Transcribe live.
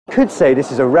could say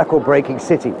this is a record-breaking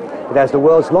city. It has the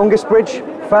world's longest bridge,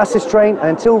 fastest train, and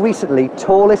until recently,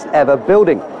 tallest ever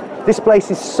building. This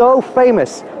place is so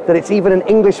famous that it's even an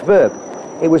English verb.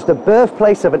 It was the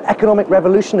birthplace of an economic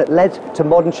revolution that led to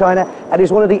modern China and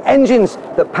is one of the engines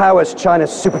that powers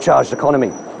China's supercharged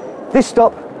economy. This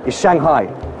stop is Shanghai.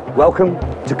 Welcome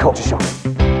to Culture Shock.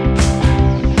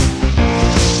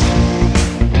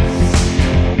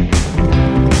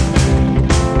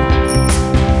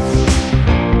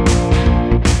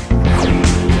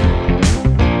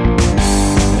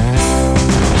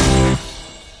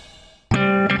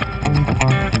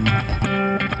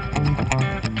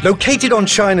 Located on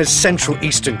China's central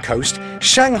eastern coast,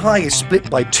 Shanghai is split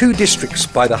by two districts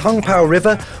by the Hangpao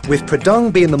River, with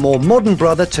Pudong being the more modern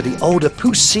brother to the older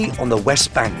Puxi on the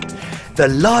west bank. The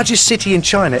largest city in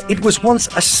China, it was once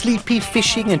a sleepy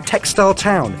fishing and textile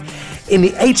town. In the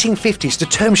 1850s, the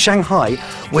term Shanghai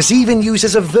was even used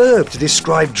as a verb to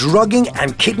describe drugging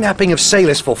and kidnapping of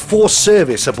sailors for forced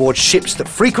service aboard ships that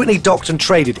frequently docked and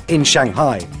traded in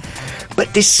Shanghai.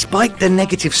 But despite the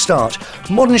negative start,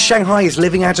 modern Shanghai is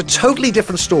living out a totally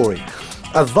different story.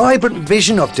 A vibrant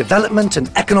vision of development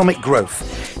and economic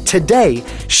growth. Today,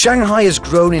 Shanghai has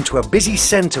grown into a busy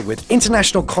centre with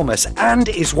international commerce and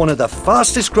is one of the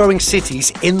fastest growing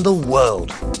cities in the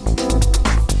world.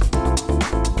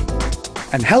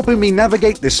 And helping me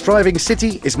navigate this thriving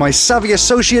city is my savvy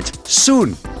associate,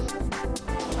 Sun.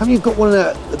 Haven't you got one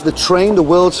of the train, the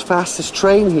world's fastest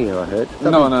train here, I heard?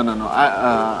 No.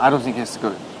 I don't think it's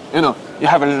good. You know, you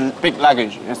have a big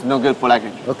luggage. It's no good for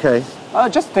luggage. Okay.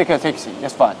 Just take a taxi.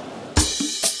 It's fine.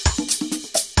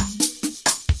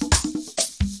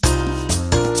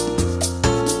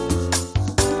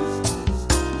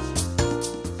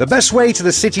 The best way to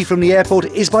the city from the airport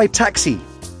is by taxi.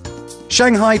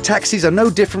 Shanghai taxis are no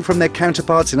different from their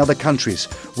counterparts in other countries,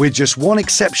 with just one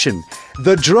exception.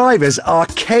 The drivers are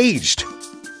caged.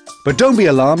 But don't be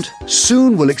alarmed,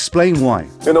 Soon will explain why.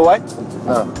 You know why?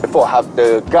 Before have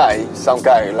some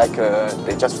guy like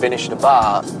they just finished the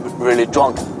bar, really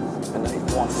drunk, and they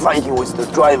want fighting with the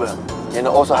driver. And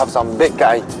also have some big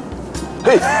guy.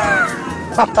 Hey,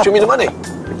 show me the money.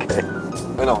 Okay.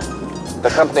 You know, the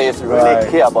company is really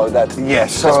care about that.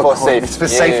 Yes, just for safety. It's for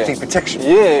safety, protection.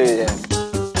 Yeah.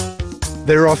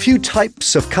 There are a few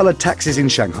types of coloured taxis in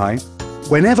Shanghai.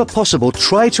 Whenever possible,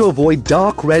 try to avoid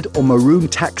dark red or maroon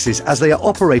taxis as they are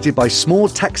operated by small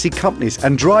taxi companies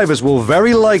and drivers will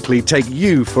very likely take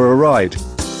you for a ride.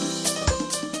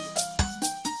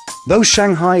 Though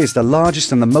Shanghai is the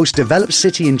largest and the most developed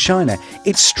city in China,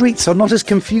 its streets are not as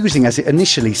confusing as it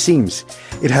initially seems.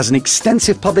 It has an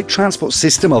extensive public transport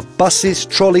system of buses,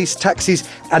 trolleys, taxis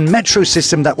and metro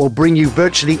system that will bring you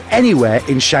virtually anywhere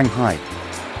in Shanghai.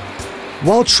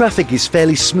 While traffic is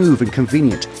fairly smooth and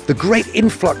convenient, the great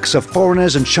influx of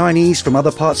foreigners and Chinese from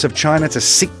other parts of China to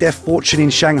seek their fortune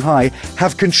in Shanghai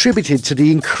have contributed to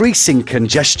the increasing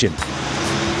congestion.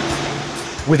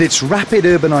 With its rapid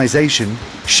urbanization,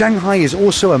 Shanghai is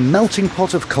also a melting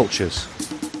pot of cultures.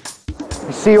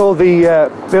 You see all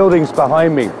the buildings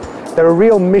behind me. They're a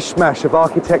real mishmash of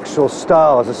architectural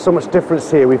styles. There's so much difference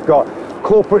here. We've got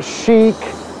corporate chic,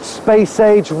 space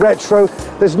age, retro.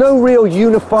 There's no real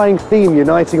unifying theme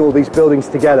uniting all these buildings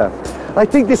together. I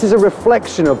think this is a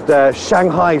reflection of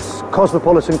Shanghai's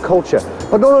cosmopolitan culture.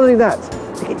 But not only that,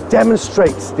 I think it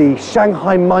demonstrates the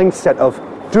Shanghai mindset of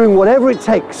doing whatever it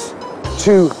takes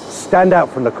to stand out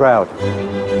from the crowd.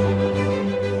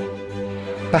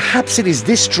 Perhaps it is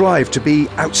this drive to be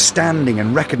outstanding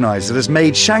and recognized that has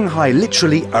made Shanghai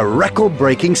literally a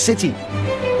record-breaking city.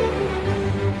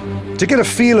 To get a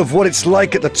feel of what it's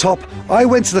like at the top, I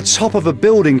went to the top of a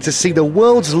building to see the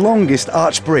world's longest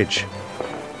arch bridge.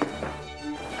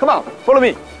 Come on, follow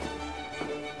me.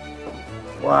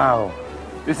 Wow.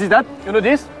 You see that? You know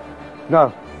this?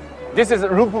 No. This is a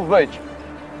roof bridge.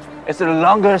 It's the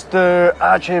longest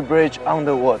arch bridge on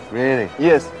the world. Really?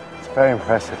 Yes. It's very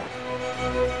impressive.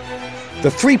 The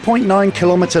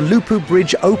 3.9-kilometre Lupu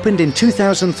Bridge opened in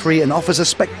 2003 and offers a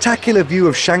spectacular view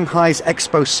of Shanghai's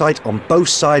expo site on both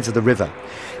sides of the river.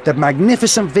 The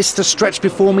magnificent vista stretched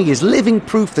before me is living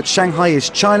proof that Shanghai is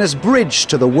China's bridge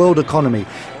to the world economy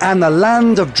and the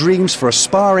land of dreams for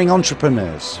aspiring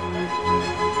entrepreneurs.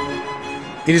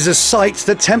 It is a site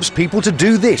that tempts people to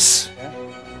do this.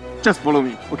 Just follow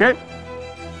me, okay?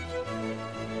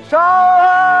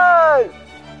 Shanghai!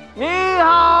 你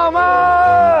好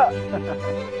吗?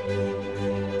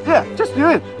 Yeah, just do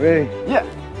it. Really? Yeah.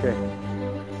 Okay.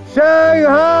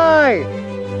 Shanghai!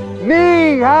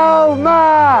 你好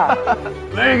吗?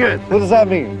 Very good. What does that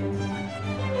mean?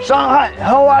 Shanghai,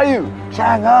 how are you?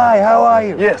 Shanghai, how are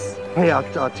you? Yes. Hey, I'll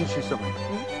teach you something.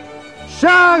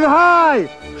 Shanghai,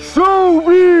 show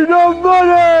me the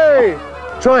money!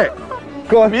 Try it.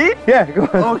 Go on. Me? Yeah, go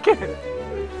on. Okay.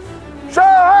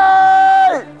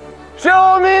 Shanghai!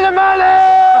 Show me the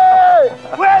money!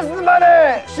 Where's the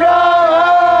money?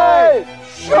 Shanghai!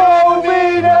 Show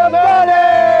me the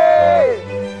money!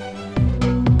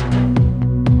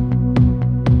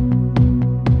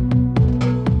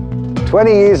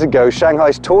 20 years ago,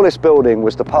 Shanghai's tallest building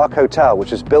was the Park Hotel,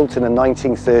 which was built in the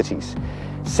 1930s.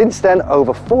 Since then,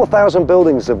 over 4,000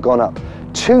 buildings have gone up,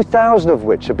 2,000 of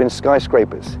which have been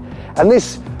skyscrapers. And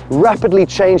this rapidly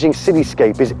changing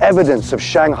cityscape is evidence of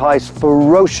Shanghai's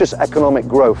ferocious economic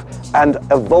growth and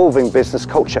evolving business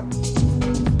culture.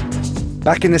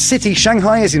 Back in the city,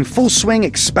 Shanghai is in full swing,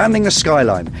 expanding the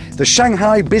skyline. The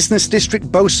Shanghai Business District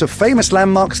boasts of famous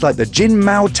landmarks like the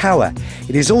Jinmao Tower.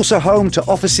 It is also home to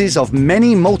offices of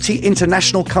many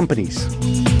multi-international companies.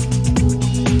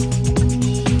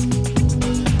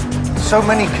 So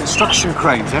many construction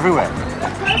cranes everywhere.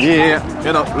 Yeah,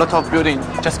 you know, a lot of building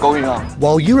just going on.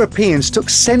 While Europeans took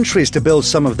centuries to build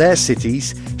some of their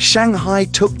cities, Shanghai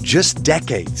took just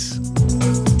decades.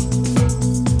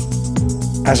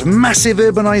 As massive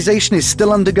urbanization is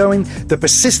still undergoing, the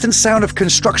persistent sound of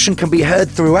construction can be heard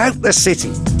throughout the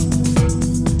city.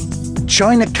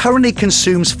 China currently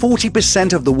consumes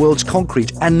 40% of the world's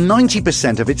concrete and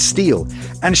 90% of its steel,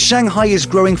 and Shanghai is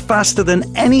growing faster than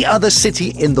any other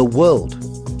city in the world.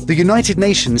 The United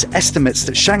Nations estimates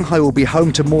that Shanghai will be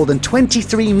home to more than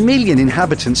 23 million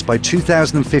inhabitants by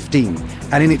 2015,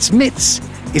 and in its midst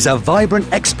is a vibrant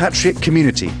expatriate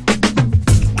community.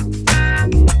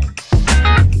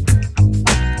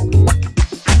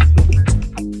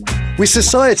 With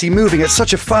society moving at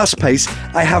such a fast pace,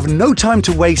 I have no time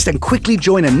to waste and quickly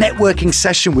join a networking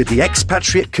session with the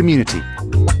expatriate community.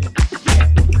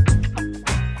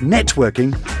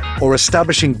 Networking, or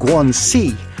establishing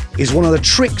guanxi, is one of the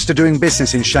tricks to doing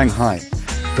business in Shanghai.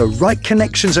 The right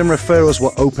connections and referrals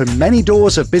will open many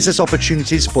doors of business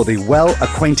opportunities for the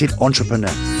well-acquainted entrepreneur.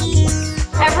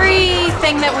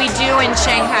 Everything that we do in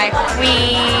Shanghai,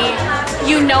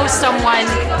 you know someone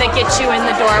that gets you in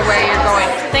the door where you're going.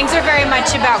 Things are very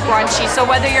much about guanxi, so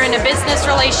whether you're in a business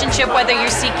relationship, whether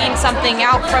you're seeking something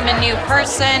out from a new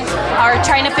person, or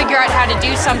trying to figure out how to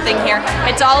do something here,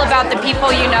 it's all about the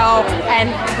people you know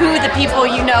and who the people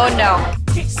you know know.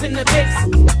 Kicks in the bass,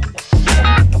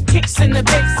 kicks in the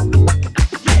bass,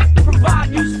 provide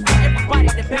music for everybody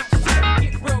that bounces.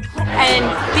 And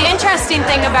the interesting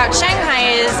thing about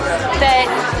Shanghai is that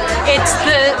it's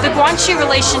the guanxi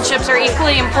relationships are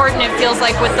equally important, it feels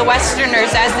like, with the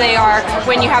Westerners as they are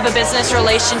when you have a business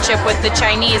relationship with the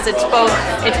Chinese. It's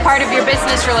part of your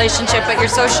business relationship, but your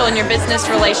social and your business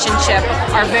relationship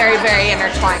are very, very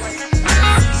intertwined.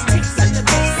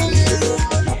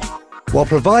 While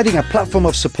providing a platform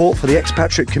of support for the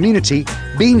expatriate community,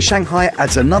 Being Shanghai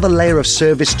adds another layer of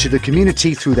service to the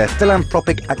community through their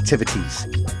philanthropic activities.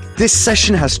 This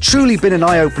session has truly been an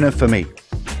eye-opener for me.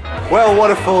 Well,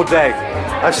 what a full day.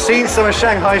 I've seen some of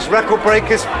Shanghai's record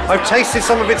breakers, I've tasted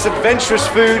some of its adventurous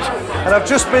food, and I've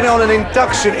just been on an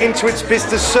induction into its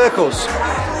business circles.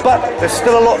 But there's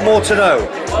still a lot more to know.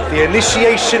 The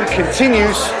initiation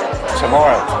continues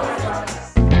tomorrow.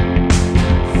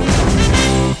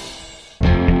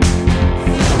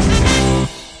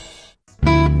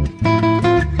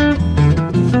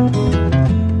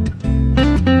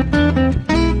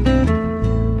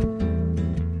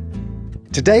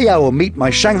 Today I will meet my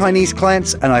Shanghainese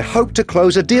clients and I hope to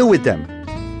close a deal with them.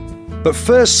 But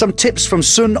first, some tips from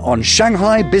Sun on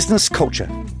Shanghai business culture.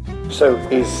 So,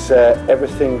 is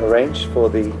everything arranged for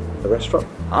the restaurant?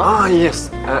 Ah, yes.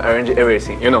 I arrange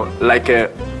everything. You know, like a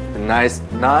nice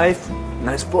knife,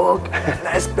 nice fork,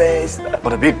 nice base.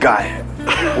 But a big guy,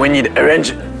 we need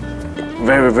arrange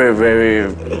very, very,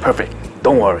 very perfect.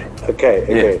 Don't worry. Okay.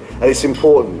 Yeah. And it's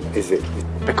important, is it?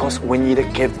 Because we need to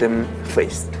give them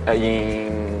face.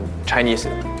 In Chinese,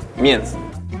 面子.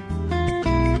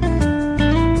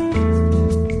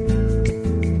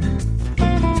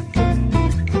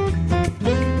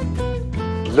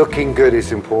 Looking good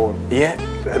is important. Yeah.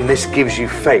 And this gives you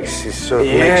face, so it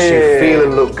Yeah, makes you yeah, feel yeah.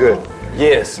 and look good.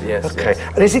 Yes. Okay.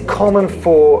 And is it common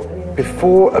for,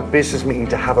 before a business meeting,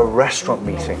 to have a restaurant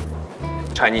meeting?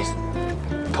 Chinese,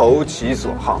 投其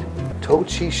所好. 投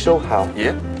其所好.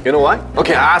 Yeah. You know why?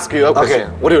 Okay, I ask you a question.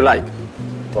 Okay. What do you like?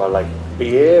 Well, like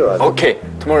beer? Okay,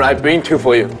 tomorrow I bring two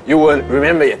for you. You will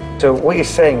remember it. So what you're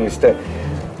saying is that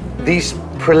these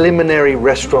preliminary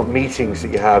restaurant meetings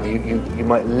that you have, you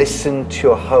might listen to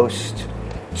your host.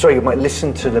 Sorry, you might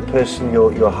listen to the person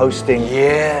you're hosting.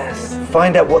 Yes.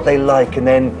 Find out what they like, and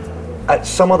then at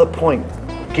some other point,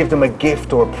 give them a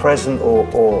gift or a present,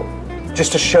 or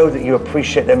just to show that you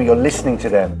appreciate them and you're listening to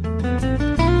them.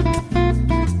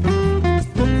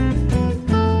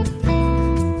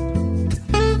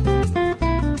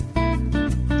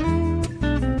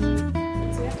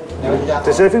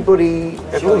 Does everybody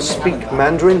speak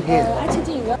Mandarin here?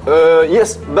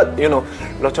 Yes, but you know,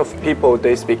 lot of people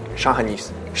they speak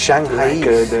Shanghainese. Shanghai. Like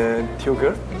the two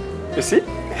girl. You see?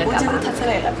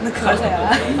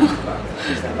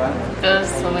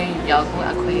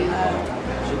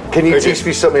 Can you teach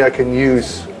me something I can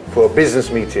use for a business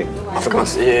meeting? Of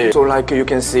course, yeah. So like you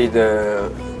can see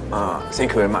the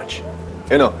thank you very much.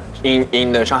 You know,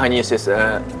 in the Shanghainese is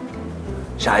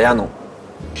下呀侬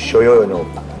Shoyono.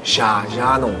 下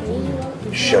呀侬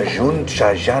Shajun,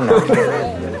 Shajana.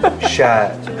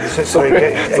 Sorry,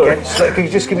 again, can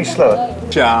you just give me slower?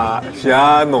 下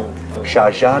呀侬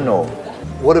Shajano.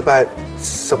 What about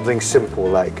something simple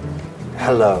like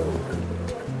hello?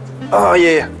 Oh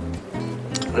yeah.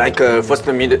 Like first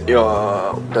meet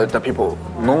your the people.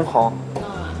 侬好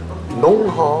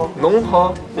Nongha. 侬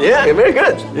好 Yeah, very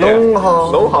good. 侬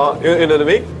好 侬好 You know the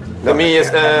meaning? The meaning is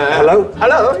hello?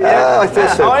 Hello. Yeah. I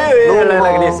thought so. How are you? Yeah, 侬好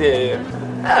like this. Yeah.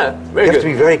 Very You have good. to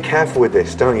be very careful with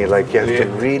this, don't you? Like you have to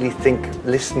Yeah. really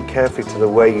listen carefully to the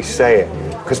way you say it,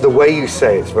 because the way you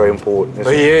say it's very important.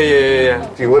 Oh, yeah.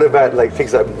 See, what about like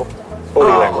things like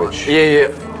body language? Yeah.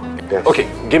 Yes. Okay,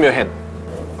 give me your hand.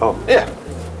 Oh. Yeah.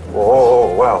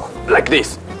 Oh, wow. Like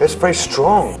this. That's very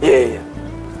strong. Yeah.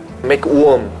 Make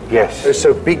warm. Yes.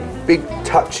 So big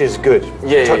touch is good.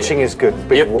 Yeah. Touching is good.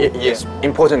 Big Yes.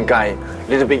 Important guy.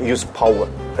 Little bit use power,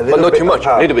 but little not bit too of much.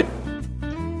 power. Little bit.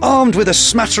 Armed with a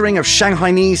smattering of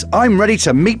Shanghainese, I'm ready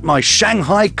to meet my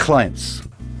Shanghai clients.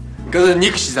 这是尼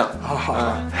克先生。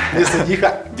This is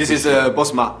Nika. This is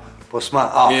boss ma. Bosma.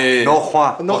 Ah, Yeah. no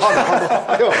Hua. No,刚好。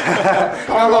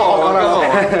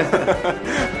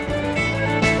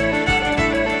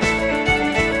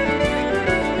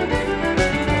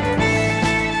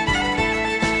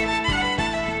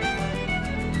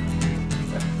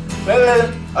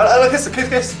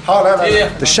kiss. 好，来。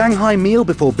The Shanghai meal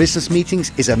before business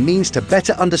meetings is a means to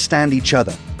better understand each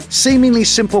other. Seemingly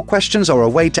simple questions are a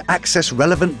way to access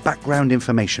relevant background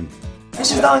information.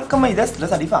 是不是今日在住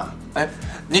喺地方？哎，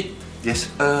你 Yes.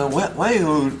 where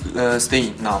you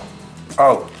staying now?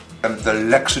 Oh, the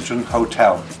Lexington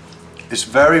Hotel. It's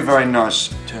very, very nice.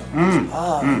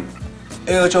 呢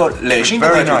個叫雷星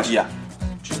嘅酒店啊。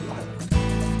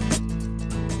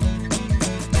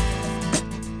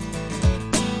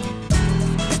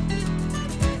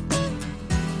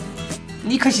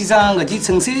尼克先生嗰啲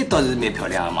衬衫倒是蛮漂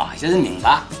亮的嘛，这是名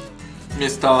牌。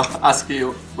 Mr. ask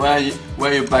you where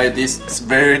you buy this? It's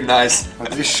very nice.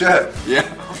 This shirt. Yeah.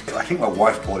 I think my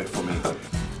wife bought it for me.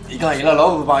 而家伊拉老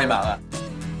婆幫你買啊。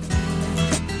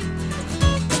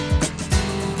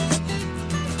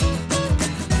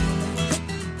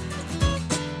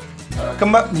咁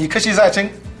么尼克先生已經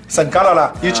成家了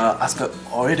啦，要 ask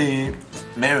already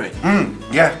married.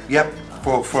 Yeah,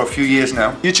 for a few years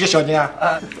now. 要幾個小人啊？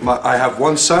 I have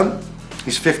one son.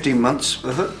 He's 15 months.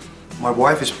 My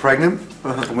wife is pregnant,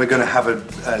 and we're going to have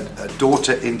a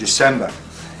daughter in December.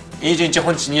 已經結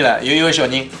婚幾年了，有一個小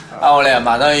人，後來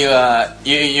馬上有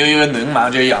一個女馬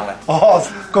上就養了。哦，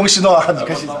恭喜侬啊，尼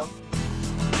克先生。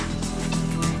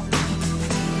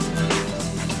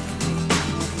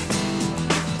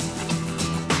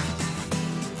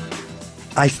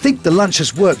 I think the lunch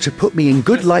has worked to put me in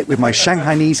good light with my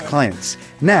Shanghainese clients.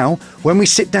 Now, when we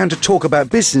sit down to talk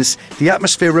about business, the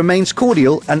atmosphere remains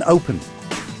cordial and open.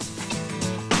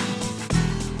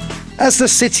 As the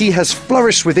city has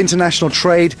flourished with international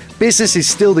trade, business is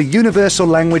still the universal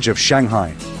language of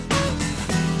Shanghai.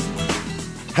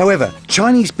 However,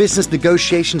 Chinese business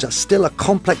negotiations are still a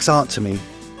complex art to me.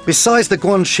 Besides the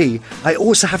guanxi, I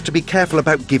also have to be careful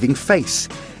about giving face.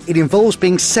 It involves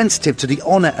being sensitive to the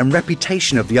honour and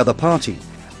reputation of the other party.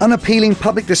 Unappealing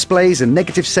public displays and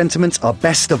negative sentiments are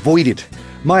best avoided.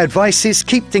 My advice is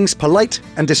keep things polite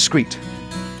and discreet.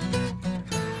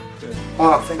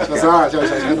 啊，小三啊，叫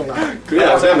小陈总啊。可以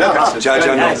啊，这样不要客氣。加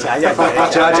加弄。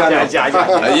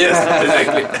Yes,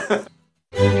 exactly.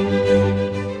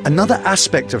 Another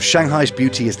aspect of Shanghai's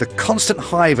beauty is the constant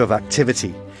hive of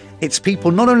activity. Its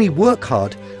people not only work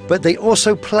hard, but they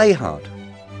also play hard.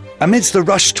 Amidst the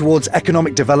rush towards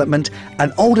economic development,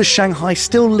 an older Shanghai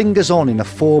still lingers on in the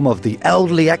form of the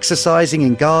elderly exercising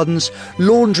in gardens,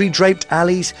 laundry-draped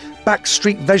alleys,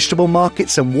 backstreet vegetable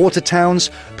markets and water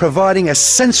towns, providing a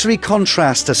sensory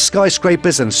contrast to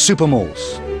skyscrapers and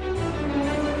supermalls.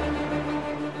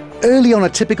 Early on a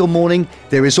typical morning,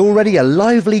 there is already a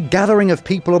lively gathering of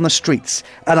people on the streets,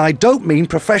 and I don't mean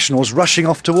professionals rushing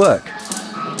off to work.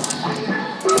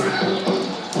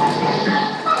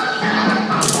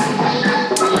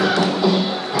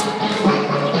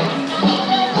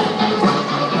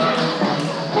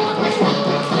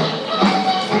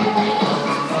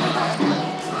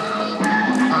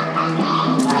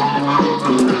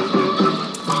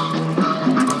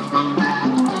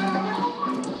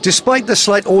 Despite the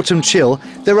slight autumn chill,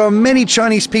 there are many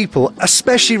Chinese people,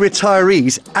 especially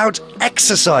retirees, out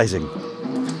exercising.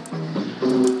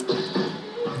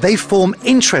 They form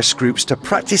interest groups to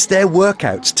practice their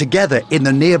workouts together in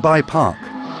the nearby park.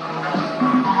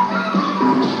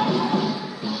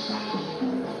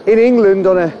 In England,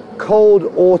 on a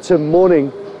cold autumn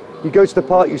morning, you go to the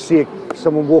park, you see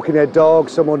someone walking their dog,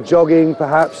 someone jogging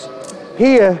perhaps.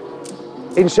 Here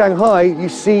in Shanghai, you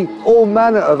see all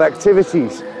manner of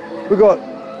activities. We've got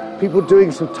people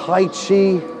doing some Tai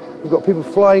Chi, we've got people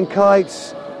flying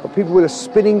kites, we've got people with a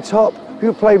spinning top,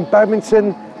 people playing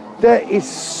badminton. There is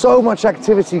so much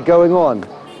activity going on.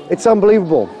 It's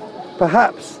unbelievable.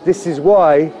 Perhaps this is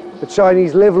why the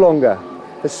Chinese live longer.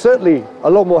 They're certainly a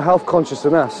lot more health conscious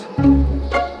than us.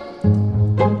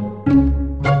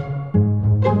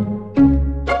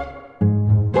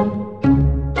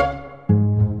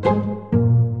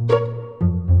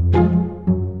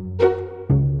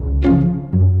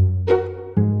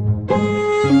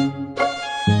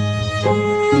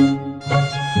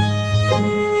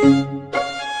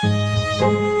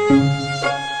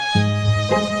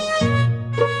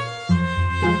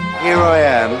 Here I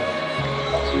am,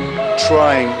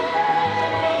 trying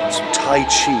some Tai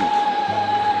Chi,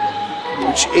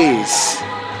 which is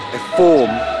a form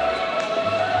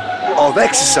of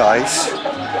exercise,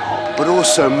 but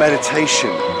also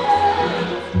meditation.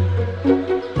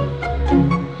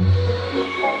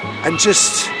 And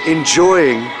just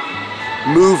enjoying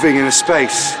moving in a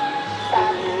space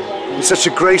in such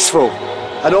a graceful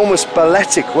and almost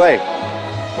balletic way.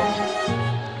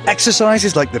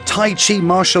 Exercises like the Tai Chi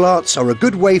martial arts are a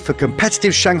good way for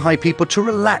competitive Shanghai people to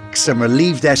relax and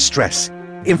relieve their stress.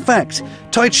 In fact,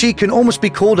 Tai Chi can almost be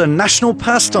called a national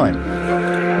pastime.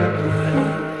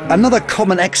 Another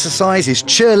common exercise is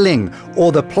Ling,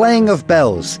 or the playing of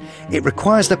bells. It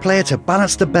requires the player to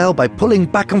balance the bell by pulling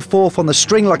back and forth on the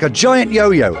string like a giant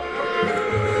yo-yo.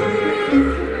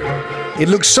 It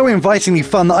looks so invitingly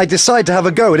fun that I decide to have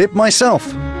a go at it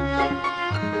myself.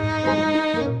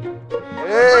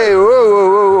 Hey, whoa,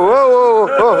 whoa, whoa,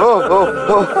 whoa, whoa,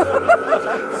 whoa,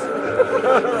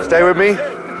 whoa. Stay with me.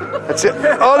 That's it.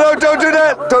 Oh no, don't do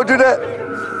that! Don't do that!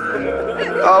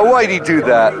 Oh, why'd he do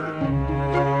that?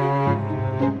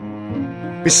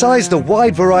 Besides the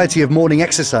wide variety of morning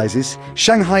exercises,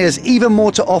 Shanghai has even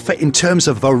more to offer in terms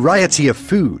of variety of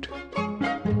food.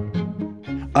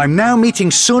 I'm now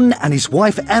meeting Sun and his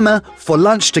wife Emma for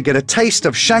lunch to get a taste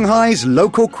of Shanghai's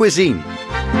local cuisine.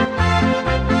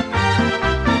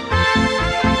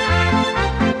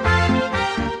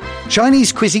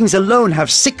 Chinese cuisines alone have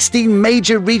 16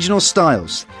 major regional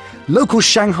styles. Local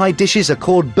Shanghai dishes are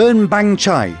called ben bang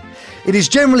chai. It is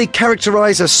generally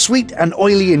characterized as sweet and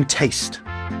oily in taste.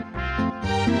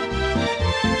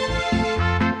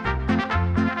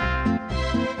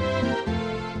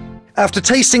 After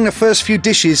tasting the first few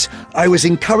dishes, I was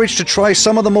encouraged to try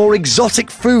some of the more exotic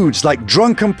foods like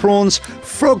drunken prawns,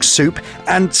 frog soup,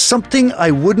 and something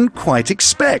I wouldn't quite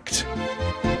expect.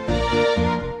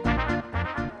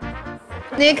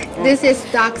 Nick, this is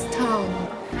duck's tongue.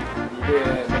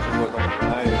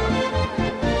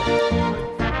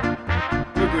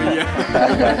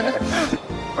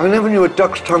 I never knew a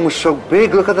duck's tongue was so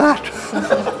big. Look at that.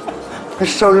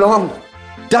 It's so long.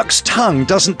 Duck's tongue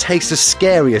doesn't taste as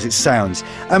scary as it sounds.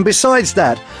 And besides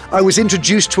that, I was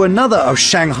introduced to another of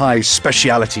Shanghai's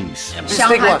specialities.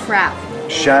 Shanghai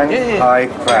crab. Shanghai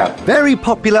crab. Very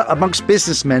popular amongst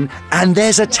businessmen, and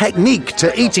there's a technique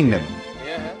to eating them.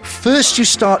 First you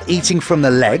start eating from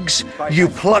the legs, you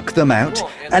pluck them out,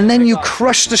 and then you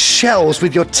crush the shells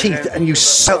with your teeth and you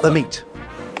suck out the meat.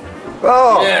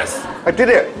 Oh, yes. I did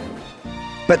it.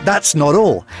 But that's not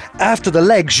all. After the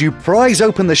legs, you prise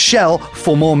open the shell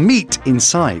for more meat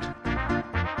inside.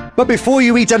 But before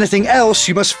you eat anything else,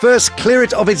 you must first clear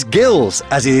it of its gills,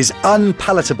 as it is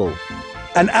unpalatable.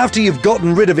 And after you've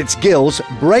gotten rid of its gills,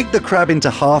 break the crab into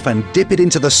half and dip it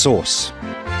into the sauce.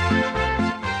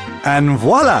 And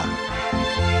voila!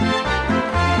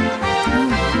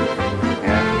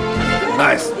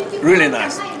 Nice, really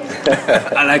nice.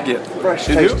 I like it. Fresh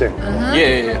tasting.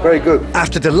 Yeah. Very good.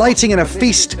 After delighting in a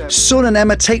feast, Sun and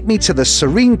Emma take me to the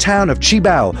serene town of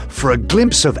Qibao for a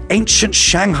glimpse of ancient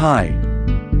Shanghai.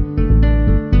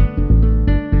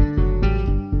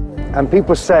 And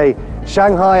people say,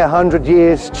 Shanghai 100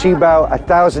 years, Qibao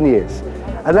 1,000 years.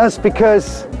 And that's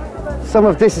because some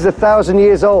of this is 1,000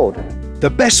 years old. The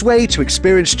best way to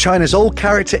experience China's old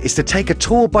character is to take a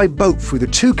tour by boat through the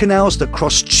two canals that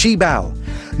cross Qibao.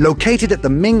 Located at the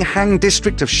Minhang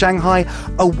district of Shanghai,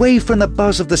 away from the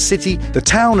buzz of the city, the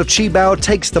town of Qibao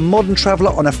takes the modern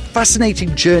traveller on a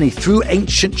fascinating journey through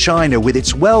ancient China with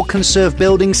its well-conserved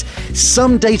buildings,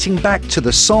 some dating back to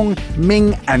the Song,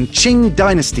 Ming and Qing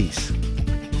dynasties.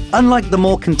 Unlike the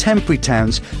more contemporary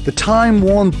towns, the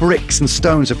time-worn bricks and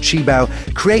stones of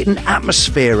Qibao create an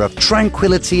atmosphere of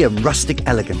tranquility and rustic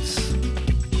elegance.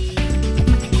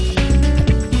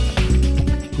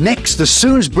 Next, the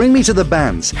Soons bring me to the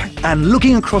Bands, and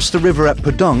looking across the river at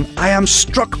Pudong, I am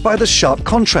struck by the sharp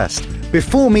contrast.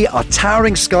 Before me are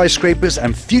towering skyscrapers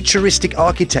and futuristic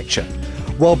architecture,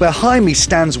 while behind me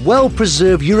stands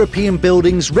well-preserved European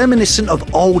buildings reminiscent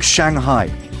of old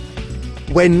Shanghai.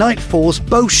 When night falls,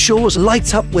 both shores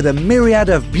light up with a myriad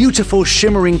of beautiful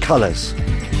shimmering colours.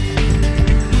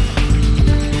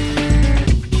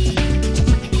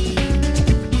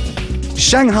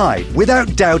 Shanghai,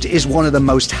 without doubt, is one of the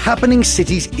most happening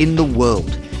cities in the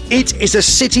world. It is a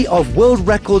city of world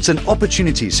records and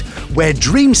opportunities, where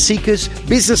dream seekers,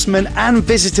 businessmen and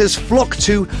visitors flock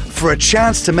to for a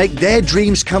chance to make their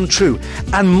dreams come true.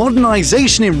 And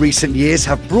modernization in recent years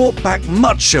have brought back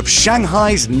much of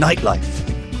Shanghai's nightlife.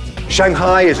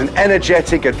 Shanghai is an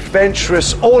energetic,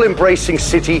 adventurous, all-embracing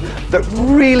city that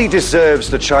really deserves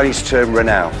the Chinese term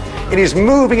renown. It is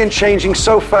moving and changing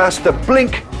so fast that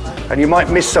blink and you might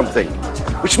miss something.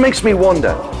 Which makes me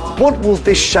wonder, what will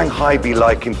this Shanghai be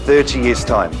like in 30 years'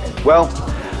 time? Well,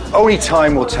 only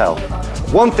time will tell.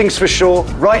 One thing's for sure,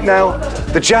 right now,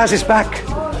 the jazz is back,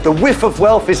 the whiff of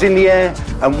wealth is in the air,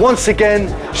 and once again,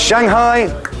 Shanghai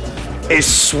is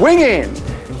swinging.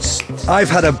 I've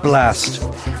had a blast,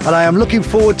 and I am looking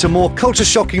forward to more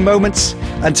culture-shocking moments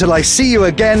until I see you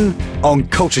again on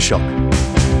Culture Shock.